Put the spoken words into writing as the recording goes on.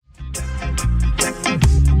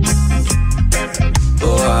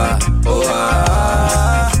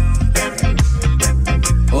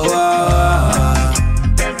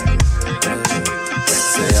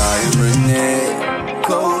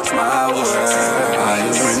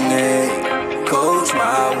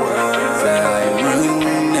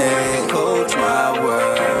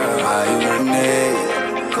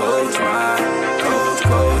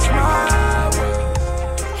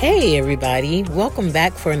Hey everybody, welcome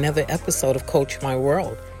back for another episode of Coach My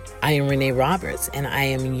World. I am Renee Roberts and I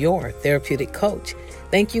am your therapeutic coach.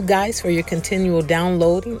 Thank you guys for your continual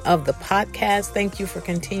downloading of the podcast. Thank you for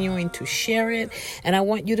continuing to share it. And I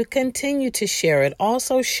want you to continue to share it.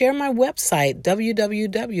 Also, share my website,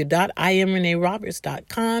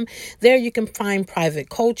 www.imreneeroberts.com. There you can find private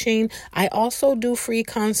coaching. I also do free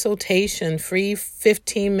consultation, free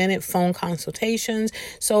 15-minute phone consultations.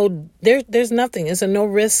 So there's nothing. It's a no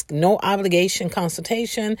risk, no obligation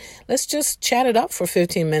consultation. Let's just chat it up for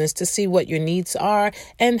 15 minutes to see what your needs are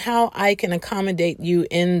and how I can accommodate you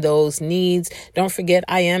in those needs. Don't forget,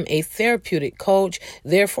 I am a therapeutic coach.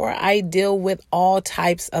 Therefore, I deal with all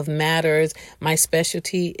types of matters. My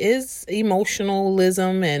specialty is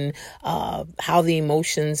emotionalism and how the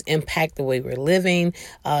emotions impact the way we're living,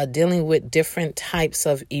 dealing with different types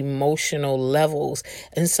of emotional levels.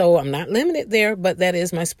 And so I'm not limited there, but that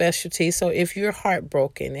is my specialty. So if you're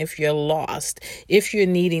heartbroken, if you're lost, if you're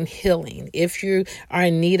needing healing, if you are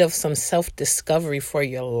in need of some self-discovery for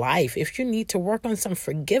your life, if you need to work on some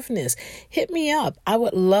forgiveness, hit me up. I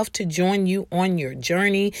would love to join you on your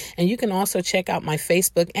journey. And you can also check out my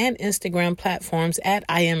Facebook and Instagram platforms at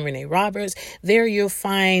I Am Renee Roberts. There you'll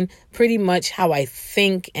find pretty much how I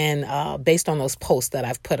think and based on those posts that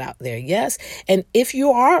I've put out there. Yes. And if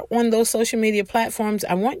you are on those social media platforms,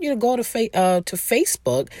 I want you to go to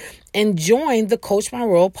Facebook and join the Coach My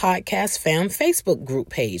World Podcast Fam Facebook group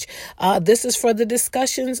page. This is for the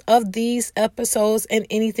discussions of these episodes and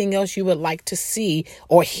anything else you would like to see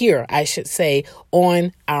or hear, I should say,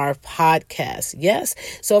 on our podcast. Yes.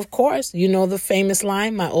 So, of course, you know the famous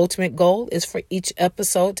line, my ultimate goal is for each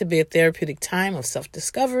episode to be a therapeutic time of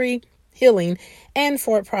self-discovery, healing, and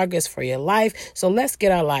forward progress for your life. So let's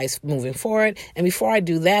get our lives moving forward. And before I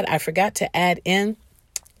do that, I forgot to add in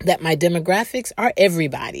that my demographics are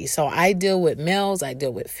everybody. So I deal with males, I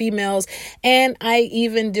deal with females, and I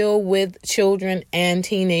even deal with children and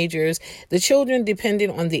teenagers. The children, depending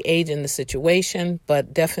on the age and the situation,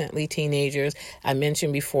 but definitely teenagers. I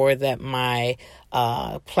mentioned before that my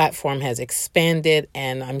platform has expanded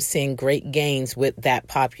and I'm seeing great gains with that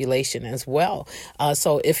population as well.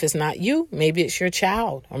 So if it's not you, maybe it's your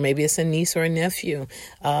child or maybe it's a niece or a nephew.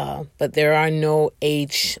 But there are no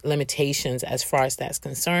age limitations as far as that's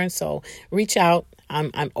concerned. So reach out.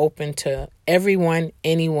 I'm open to everyone,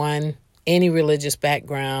 anyone, any religious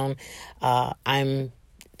background.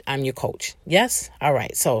 I'm your coach. Yes? All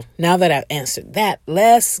right. So now that I've answered that,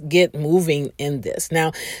 let's get moving in this.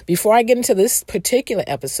 Now, before I get into this particular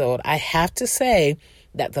episode, I have to say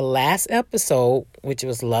that the last episode, which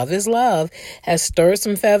was Love is Love, has stirred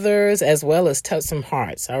some feathers as well as touched some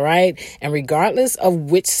hearts. All right. And regardless of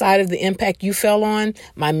which side of the impact you fell on,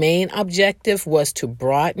 my main objective was to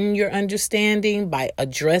broaden your understanding by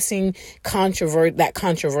addressing that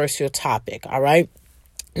controversial topic. All right.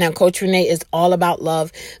 Now, Coach Renee is all about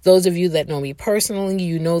love. Those of you that know me personally,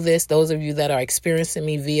 you know this. Those of you that are experiencing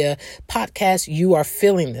me via podcast, you are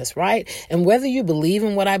feeling this, right? And whether you believe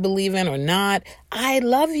in what I believe in or not, I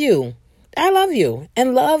love you. I love you.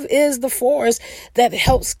 And love is the force that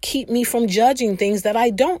helps keep me from judging things that I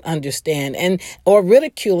don't understand or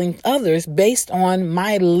ridiculing others based on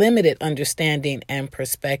my limited understanding and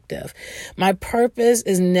perspective. My purpose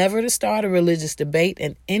is never to start a religious debate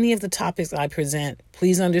in any of the topics I present.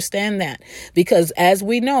 Please understand that, because as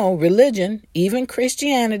we know, religion, even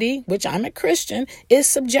Christianity, which I'm a Christian, is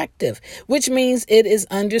subjective, which means it is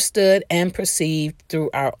understood and perceived through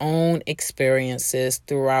our own experiences,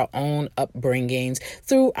 through our own upbringings,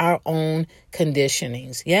 through our own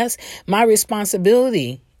conditionings. Yes, my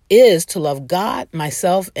responsibility is to love God,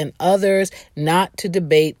 myself, and others, not to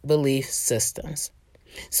debate belief systems.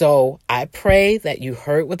 So I pray that you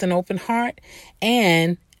heard with an open heart,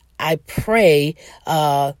 and I pray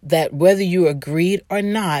that whether you agreed or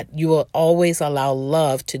not, you will always allow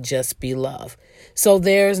love to just be love. So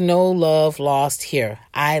there's no love lost here.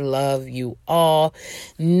 I love you all.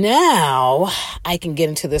 Now I can get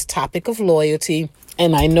into this topic of loyalty.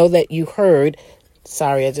 And I know that you heard,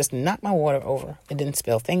 sorry, I just knocked my water over. It didn't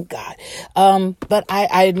spill, thank God. But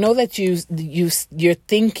I know that you're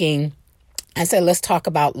thinking, I said, let's talk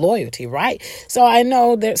about loyalty, right? So I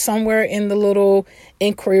know that somewhere in the little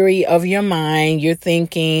inquiry of your mind, you're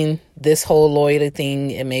thinking this whole loyalty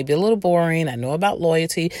thing, it may be a little boring. I know about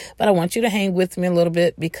loyalty, but I want you to hang with me a little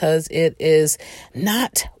bit because it is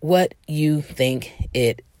not what you think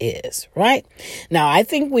it is, right? Now, I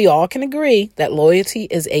think we all can agree that loyalty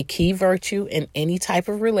is a key virtue in any type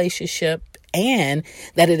of relationship and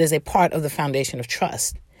that it is a part of the foundation of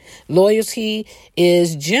trust. Loyalty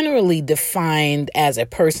is generally defined as a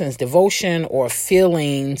person's devotion or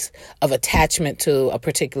feelings of attachment to a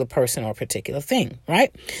particular person or a particular thing,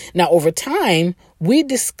 right? Now, over time, we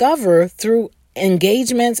discover through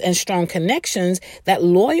engagements and strong connections that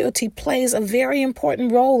loyalty plays a very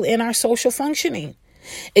important role in our social functioning.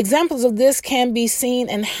 Examples of this can be seen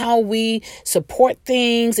in how we support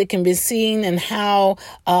things. It can be seen in how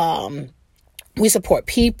we support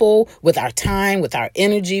people with our time, with our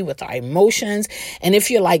energy, with our emotions. And if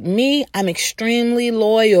you're like me, I'm extremely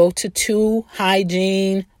loyal to two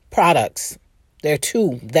hygiene products. There are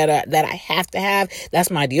two that I have to have. That's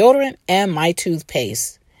my deodorant and my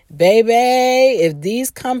toothpaste. Baby, if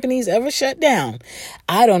these companies ever shut down,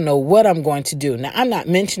 I don't know what I'm going to do. Now, I'm not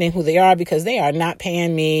mentioning who they are because they are not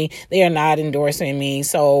paying me. They are not endorsing me.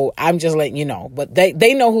 So I'm just letting you know. But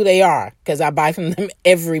they know who they are because I buy from them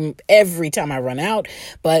every time I run out.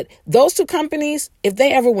 But those two companies, if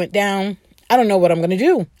they ever went down, I don't know what I'm going to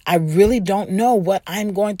do. I really don't know what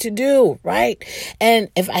I'm going to do, right? And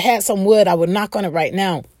if I had some wood, I would knock on it right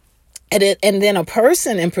now. And then a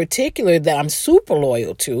person in particular that I'm super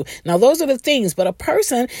loyal to. Now, those are the things, but a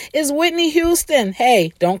person is Whitney Houston.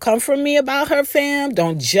 Hey, don't come for me about her, fam.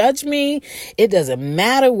 Don't judge me. It doesn't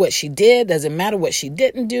matter what she did. Doesn't matter what she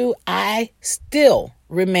didn't do. I still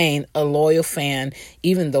remain a loyal fan,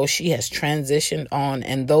 even though she has transitioned on.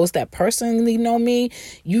 And those that personally know me,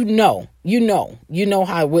 you know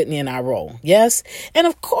how Whitney and I roll. Yes. And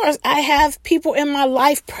of course, I have people in my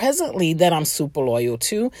life presently that I'm super loyal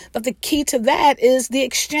to. But the key to that is the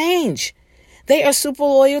exchange. They are super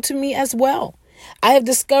loyal to me as well. I have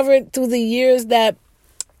discovered through the years that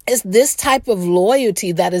it's this type of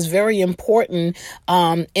loyalty that is very important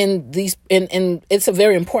it's a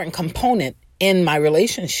very important component in my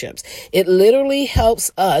relationships. It literally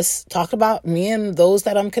helps us, talk about me and those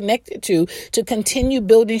that I'm connected to continue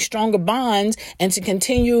building stronger bonds and to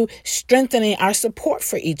continue strengthening our support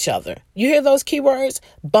for each other. You hear those keywords?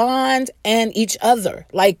 Bond and each other.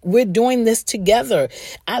 Like we're doing this together.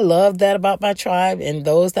 I love that about my tribe, and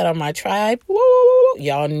those that are my tribe, woo,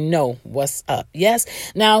 y'all know what's up. Yes.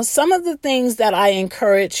 Now, some of the things that I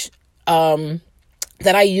encourage,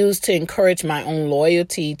 that I use to encourage my own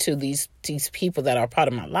loyalty to these people that are part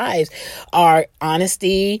of my lives are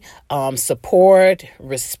honesty, support,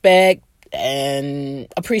 respect, and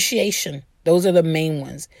appreciation. Those are the main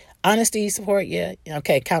ones. Honesty, support, yeah.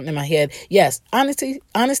 Okay, counting in my head. Yes, honesty,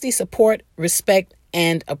 support, respect,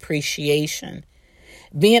 and appreciation.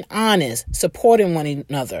 Being honest, supporting one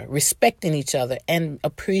another, respecting each other, and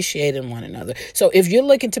appreciating one another. So if you're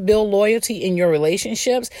looking to build loyalty in your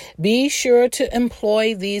relationships, be sure to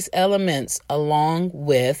employ these elements along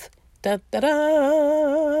with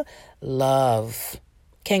love.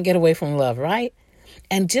 Can't get away from love, right?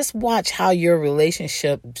 And just watch how your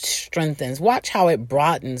relationship strengthens. Watch how it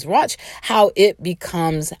broadens. Watch how it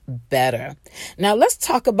becomes better. Now, let's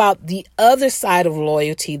talk about the other side of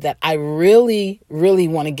loyalty that I really, really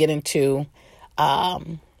want to get into.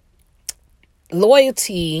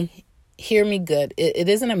 Loyalty, hear me good, it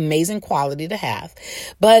is an amazing quality to have,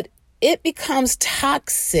 but it becomes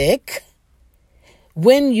toxic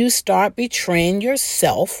when you start betraying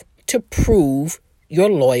yourself to prove your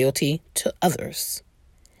loyalty to others.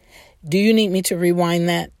 Do you need me to rewind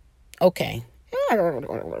that? Okay.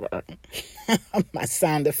 My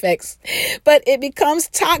sound effects. But it becomes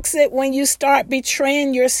toxic when you start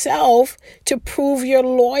betraying yourself to prove your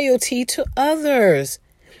loyalty to others.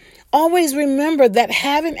 Always remember that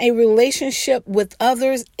having a relationship with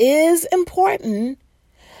others is important,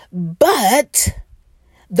 but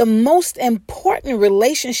the most important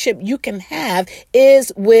relationship you can have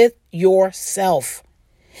is with yourself.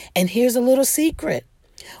 And here's a little secret.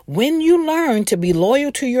 When you learn to be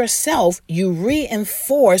loyal to yourself, you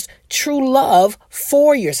reinforce true love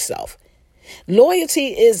for yourself. Loyalty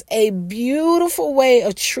is a beautiful way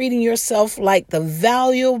of treating yourself like the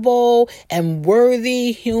valuable and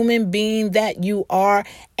worthy human being that you are.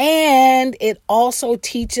 And it also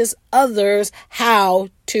teaches others how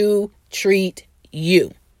to treat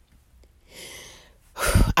you.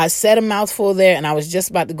 I said a mouthful there and I was just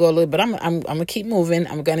about to go a little, but I'm going to keep moving.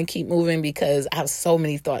 I'm going to keep moving because I have so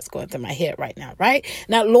many thoughts going through my head right now, right?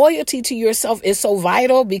 Now, loyalty to yourself is so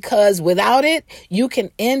vital because without it, you can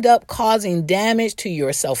end up causing damage to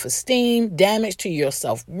your self-esteem, damage to your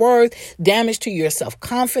self-worth, damage to your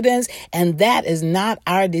self-confidence. And that is not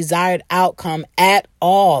our desired outcome at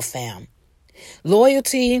all, fam.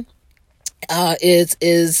 Loyalty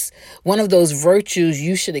is one of those virtues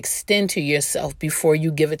you should extend to yourself before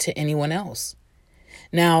you give it to anyone else.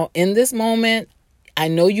 Now, in this moment, I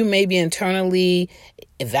know you may be internally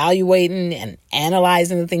evaluating and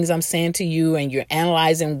analyzing the things I'm saying to you, and you're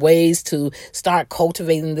analyzing ways to start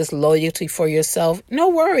cultivating this loyalty for yourself. No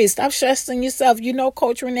worries. Stop stressing yourself. You know,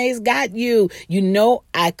 Coach Renee's got you. You know,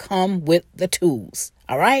 I come with the tools.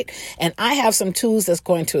 All right. And I have some tools that's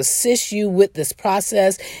going to assist you with this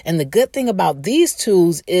process. And the good thing about these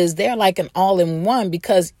tools is they're like an all-in-one,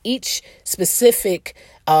 because each specific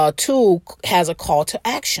tool has a call to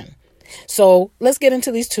action. So let's get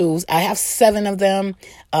into these tools. I have 7 of them.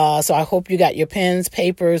 So I hope you got your pens,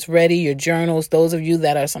 papers ready, your journals. Those of you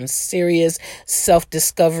that are some serious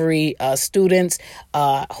self-discovery students,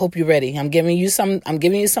 hope you're ready. I'm giving you some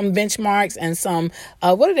benchmarks and some,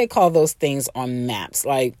 what do they call those things on maps?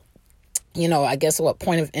 Like, I guess what,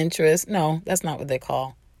 point of interest? No, that's not what they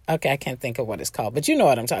call. Okay, I can't think of what it's called, but you know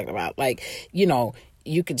what I'm talking about. Like,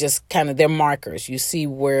 you could just kind of, they're markers. You see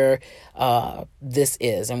where this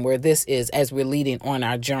is and where this is as we're leading on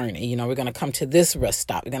our journey. We're going to come to this rest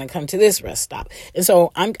stop. We're going to come to this rest stop. And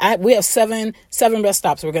so we have seven rest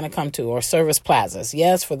stops we're going to come to, or service plazas.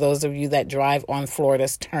 Yes, for those of you that drive on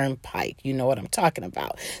Florida's Turnpike, you know what I'm talking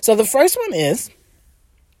about. So the first one is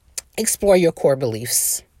explore your core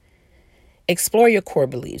beliefs. Explore your core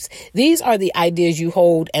beliefs. These are the ideas you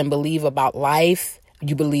hold and believe about life.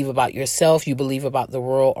 You believe about yourself. You believe about the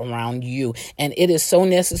world around you. And it is so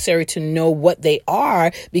necessary to know what they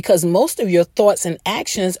are, because most of your thoughts and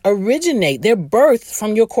actions originate, they're birthed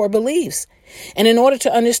from your core beliefs. And in order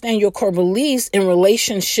to understand your core beliefs in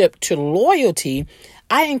relationship to loyalty,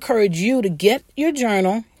 I encourage you to get your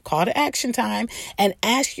journal, call to action time, and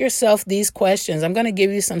ask yourself these questions. I'm going to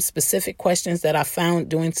give you some specific questions that I found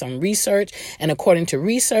doing some research. And according to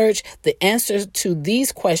research, the answers to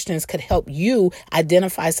these questions could help you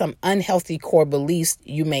identify some unhealthy core beliefs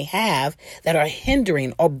you may have that are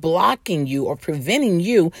hindering or blocking you or preventing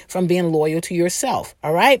you from being loyal to yourself.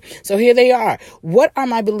 All right. So here they are. What are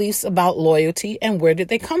my beliefs about loyalty, and where did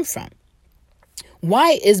they come from?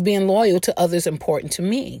 Why is being loyal to others important to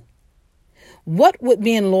me? What would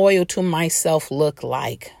being loyal to myself look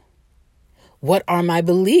like? What are my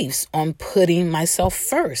beliefs on putting myself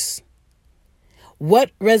first?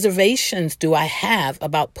 What reservations do I have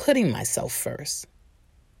about putting myself first?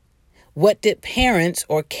 What did parents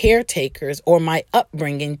or caretakers or my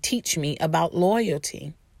upbringing teach me about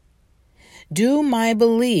loyalty? Do my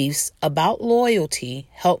beliefs about loyalty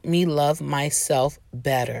help me love myself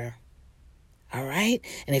better? All right.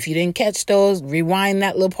 And if you didn't catch those, rewind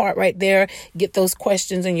that little part right there. Get those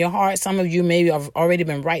questions in your heart. Some of you maybe have already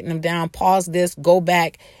been writing them down. Pause this, go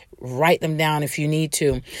back, write them down if you need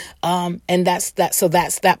to. And that's that. So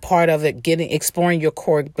that's that part of it, exploring your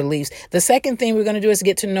core beliefs. The second thing we're going to do is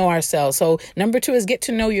get to know ourselves. So number 2 is get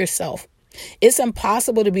to know yourself. It's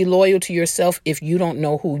impossible to be loyal to yourself if you don't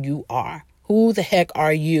know who you are. Who the heck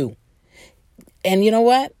are you? And you know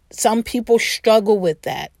what? Some people struggle with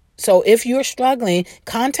that. So if you're struggling,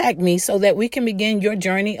 contact me so that we can begin your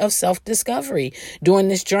journey of self-discovery. During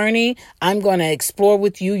this journey, I'm going to explore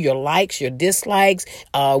with you your likes, your dislikes.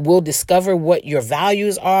 We'll discover what your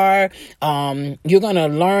values are. You're going to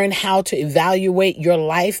learn how to evaluate your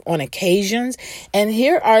life on occasions. And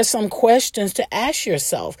here are some questions to ask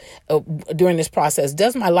yourself during this process.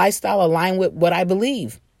 Does my lifestyle align with what I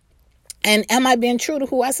believe? And am I being true to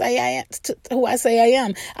who I say I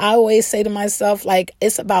am? I always say to myself, like,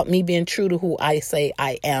 it's about me being true to who I say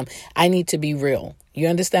I am. I need to be real. You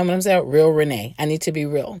understand what I'm saying? Real Renee. I need to be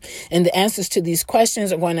real. And the answers to these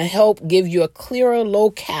questions are going to help give you a clearer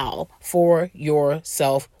locale for your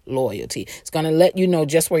self-loyalty. It's going to let you know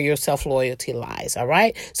just where your self-loyalty lies. All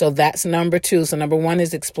right. So that's number 2. So number 1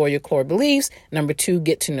 is explore your core beliefs. Number 2,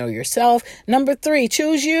 get to know yourself. Number 3,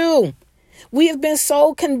 choose you. We have been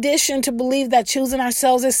so conditioned to believe that choosing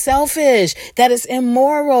ourselves is selfish, that it's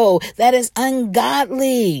immoral, that it's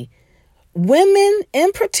ungodly. Women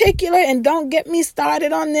in particular, and don't get me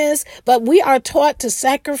started on this, but we are taught to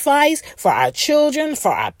sacrifice for our children,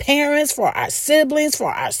 for our parents, for our siblings,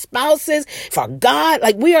 for our spouses, for God.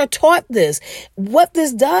 Like, we are taught this. What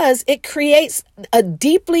this does, it creates a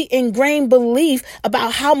deeply ingrained belief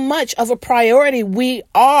about how much of a priority we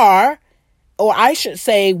are, or I should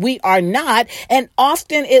say we are not, and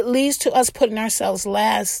often it leads to us putting ourselves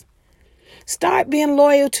last. Start being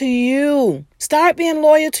loyal to you. Start being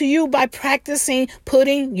loyal to you by practicing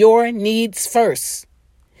putting your needs first.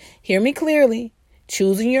 Hear me clearly.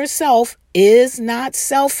 Choosing yourself is not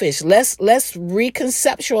selfish. Let's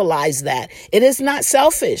reconceptualize that. It is not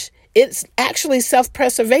selfish. It's actually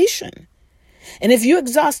self-preservation. And if you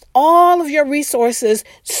exhaust all of your resources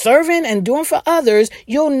serving and doing for others,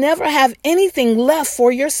 you'll never have anything left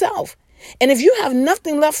for yourself. And if you have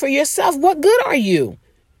nothing left for yourself, what good are you?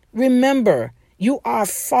 Remember, you are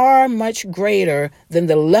far much greater than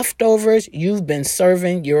the leftovers you've been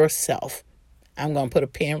serving yourself. I'm going to put a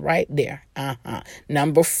pin right there.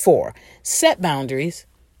 Number 4, set boundaries.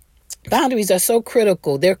 Boundaries are so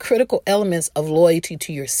critical. They're critical elements of loyalty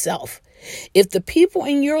to yourself. If the people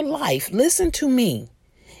in your life, listen to me,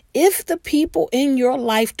 if the people in your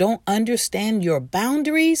life don't understand your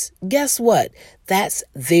boundaries, guess what? That's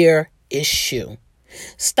their issue.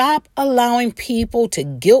 Stop allowing people to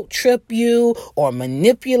guilt trip you or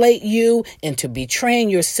manipulate you into betraying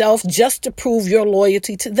yourself just to prove your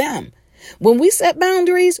loyalty to them. When we set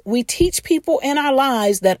boundaries, we teach people in our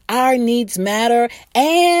lives that our needs matter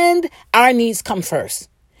and our needs come first.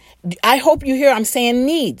 I hope you hear I'm saying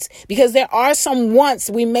needs, because there are some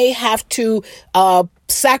wants we may have to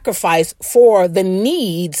sacrifice for the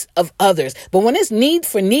needs of others. But when it's need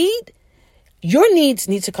for need, your needs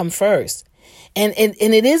need to come first. And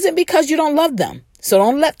it isn't because you don't love them. So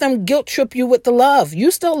don't let them guilt trip you with the love.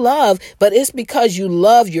 You still love, but it's because you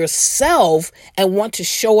love yourself and want to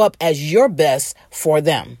show up as your best for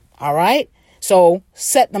them. All right? So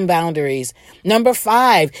set them boundaries. Number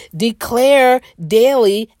 5, declare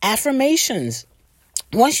daily affirmations.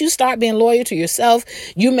 Once you start being loyal to yourself,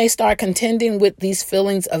 you may start contending with these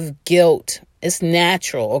feelings of guilt. It's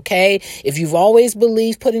natural, okay? If you've always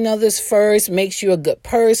believed putting others first makes you a good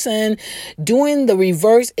person, doing the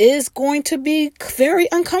reverse is going to be very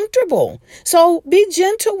uncomfortable. So be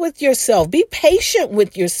gentle with yourself. Be patient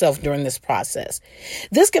with yourself during this process.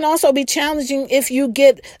 This can also be challenging if you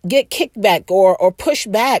get kickback or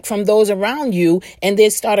pushback from those around you and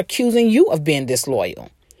they start accusing you of being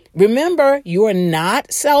disloyal. Remember, you are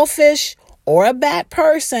not selfish or a bad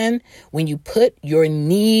person when you put your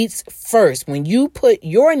needs first, when you put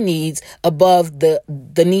your needs above the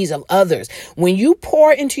needs of others. When you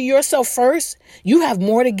pour into yourself first, you have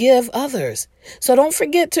more to give others. So don't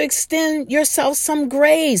forget to extend yourself some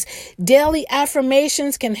grace. Daily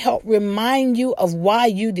affirmations can help remind you of why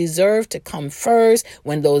you deserve to come first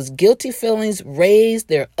when those guilty feelings raise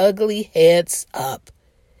their ugly heads up.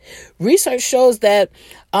 Research shows that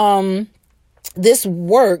this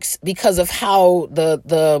works because of how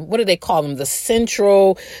the what do they call them? The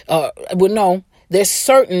central, there's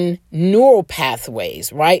certain neural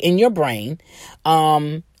pathways, right, in your brain.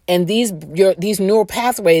 And these neural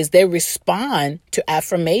pathways, they respond to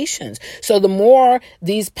affirmations. So the more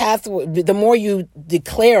the more you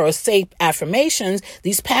declare or say affirmations,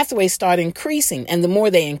 these pathways start increasing. And the more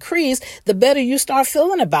they increase, the better you start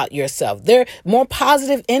feeling about yourself. More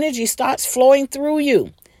positive energy starts flowing through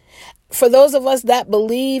you. For those of us that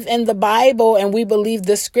believe in the Bible and we believe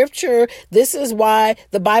the scripture, this is why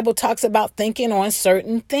the Bible talks about thinking on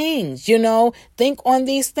certain things. Think on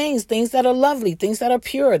these things that are lovely, things that are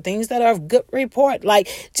pure, things that are of good report.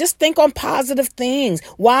 Like, just think on positive things.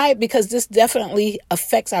 Why? Because this definitely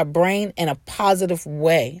affects our brain in a positive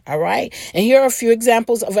way. All right. And here are a few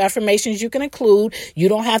examples of affirmations you can include. You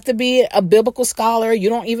don't have to be a biblical scholar. You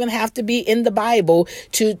don't even have to be in the Bible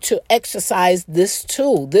to exercise this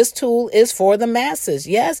tool. This tool is for the masses.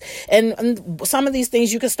 Yes. And some of these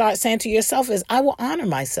things you can start saying to yourself is, I will honor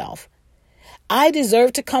myself. I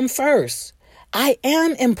deserve to come first. I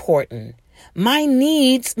am important. My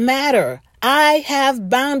needs matter. I have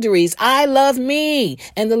boundaries. I love me.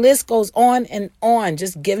 And the list goes on and on,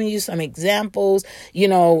 just giving you some examples.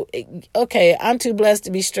 Okay, I'm too blessed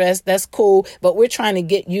to be stressed. That's cool. But we're trying to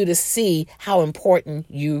get you to see how important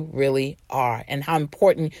you really are and how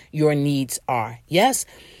important your needs are. Yes.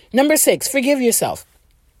 Number 6, forgive yourself.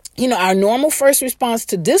 Our normal first response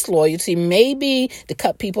to disloyalty may be to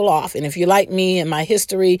cut people off. And if you're like me and my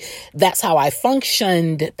history, that's how I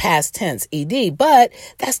functioned, past tense, ED. But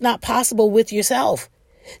that's not possible with yourself.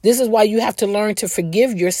 This is why you have to learn to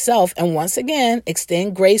forgive yourself. And once again,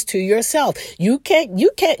 extend grace to yourself. You can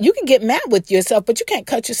get mad with yourself, but you can't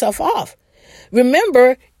cut yourself off.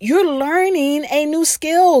 Remember, you're learning a new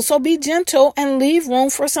skill. So be gentle and leave room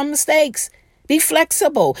for some mistakes. Be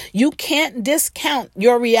flexible. You can't discount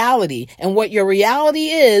your reality. And what your reality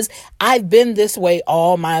is, I've been this way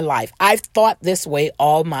all my life. I've thought this way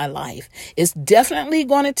all my life. It's definitely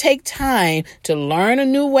going to take time to learn a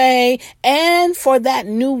new way and for that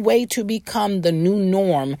new way to become the new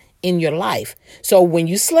norm in your life. So when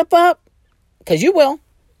you slip up, because you will,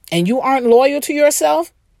 and you aren't loyal to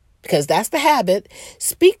yourself, because that's the habit,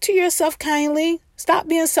 speak to yourself kindly. Stop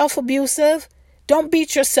being self-abusive. Don't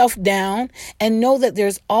beat yourself down, and know that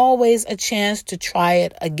there's always a chance to try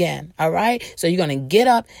it again. All right. So you're going to get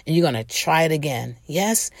up and you're going to try it again.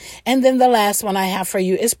 Yes. And then the last one I have for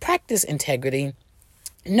you is practice integrity.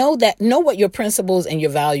 Know what your principles and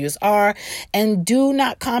your values are, and do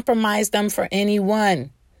not compromise them for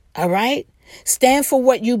anyone. All right? Stand for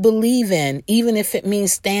what you believe in, even if it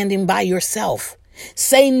means standing by yourself.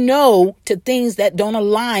 Say no to things that don't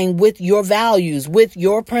align with your values, with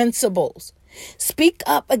your principles. Speak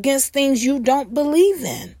up against things you don't believe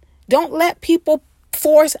in. Don't let people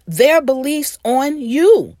force their beliefs on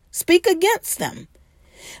you. Speak against them.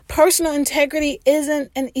 Personal integrity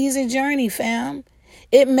isn't an easy journey, fam.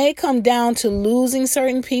 It may come down to losing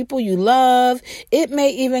certain people you love. It may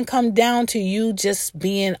even come down to you just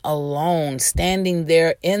being alone, standing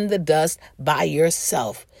there in the dust by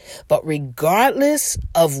yourself. But regardless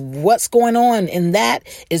of what's going on in that,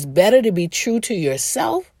 it's better to be true to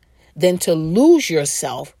yourself than to lose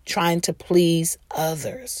yourself trying to please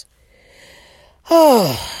others.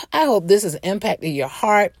 Oh, I hope this has impacted your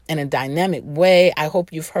heart in a dynamic way. I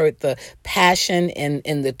hope you've heard the passion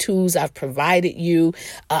in the tools I've provided you.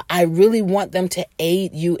 I really want them to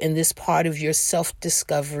aid you in this part of your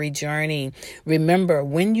self-discovery journey. Remember,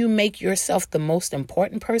 when you make yourself the most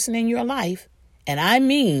important person in your life, and I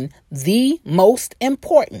mean the most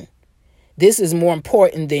important, this is more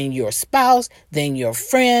important than your spouse, than your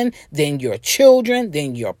friend, than your children,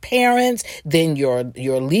 than your parents, than your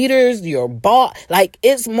leaders, your boss. Like,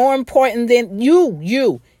 it's more important than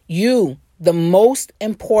you, the most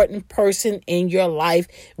important person in your life.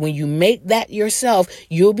 When you make that yourself,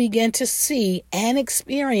 you'll begin to see and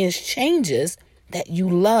experience changes that you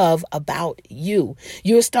love about you.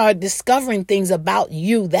 You'll start discovering things about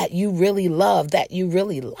you that you really love, that you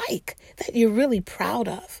really like, that you're really proud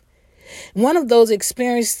of. One of those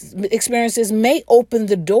experiences may open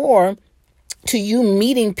the door to you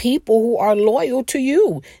meeting people who are loyal to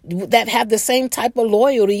you, that have the same type of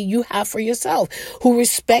loyalty you have for yourself, who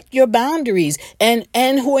respect your boundaries and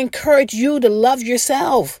who encourage you to love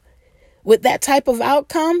yourself. With that type of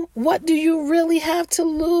outcome, what do you really have to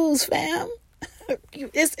lose, fam?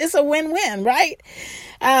 It's a win-win, right?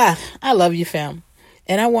 I love you, fam.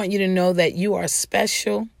 And I want you to know that you are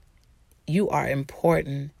special. You are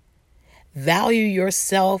important. Value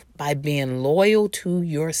yourself by being loyal to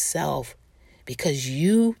yourself, because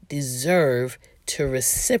you deserve to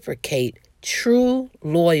reciprocate true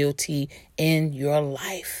loyalty in your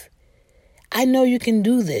life. I know you can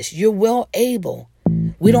do this. You're well able.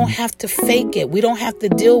 We don't have to fake it. We don't have to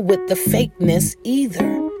deal with the fakeness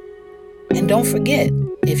either. And don't forget,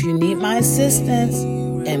 if you need my assistance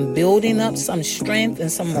in building up some strength and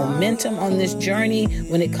some momentum on this journey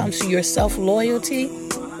when it comes to your self-loyalty,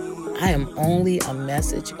 I am only a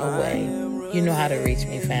message away. You know how to reach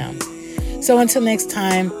me, fam. So until next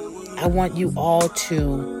time, I want you all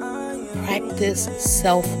to practice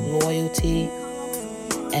self-loyalty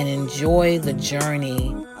and enjoy the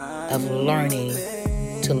journey of learning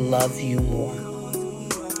to love you more.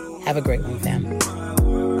 Have a great one, fam.